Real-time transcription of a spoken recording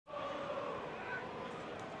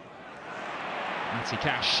Matty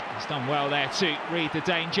Cash has done well there to read the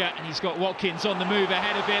danger, and he's got Watkins on the move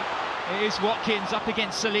ahead of him. It is Watkins up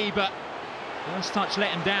against Saliba. First touch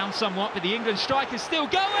let him down somewhat, but the England striker's still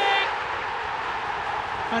going!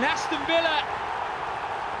 And Aston Villa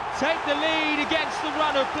take the lead against the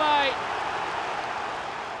run of play.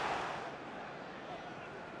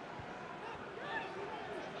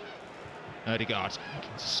 Odegaard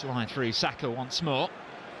looking to slide through Saka once more.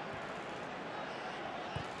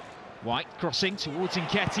 White crossing towards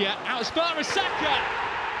Nketiah, out as far as Saka!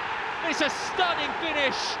 It's a stunning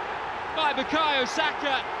finish by Bukayo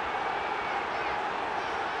Saka.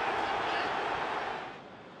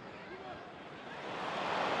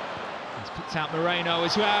 He's picked out Moreno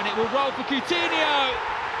as well, and it will roll for Coutinho.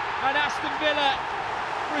 And Aston Villa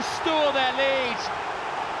restore their lead.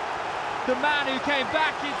 The man who came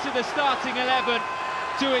back into the starting 11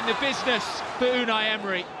 doing the business for Unai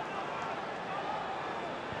Emery.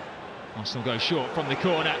 Arsenal go short from the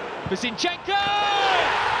corner for Zinchenko!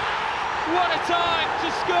 What a time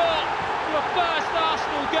to score your first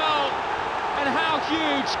Arsenal goal! And how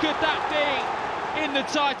huge could that be in the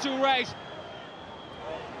title race?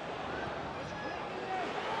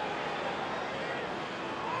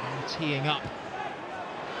 Teeing up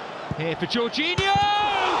here for Jorginho!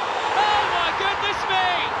 Oh my goodness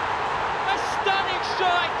me! A stunning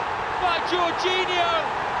strike by Jorginho!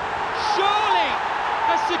 Surely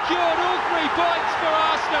has secured all 3 points for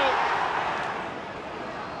Arsenal.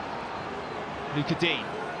 Dean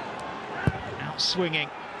out swinging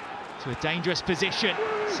to a dangerous position.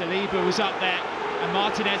 Saliba was up there, and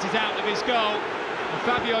Martinez is out of his goal. And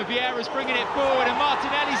Fabio Vieira's bringing it forward, and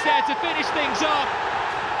Martinelli's there to finish things off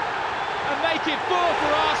and make it 4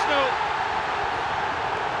 for Arsenal.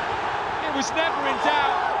 It was never in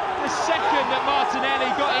doubt the second that Martinelli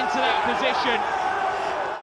got into that position.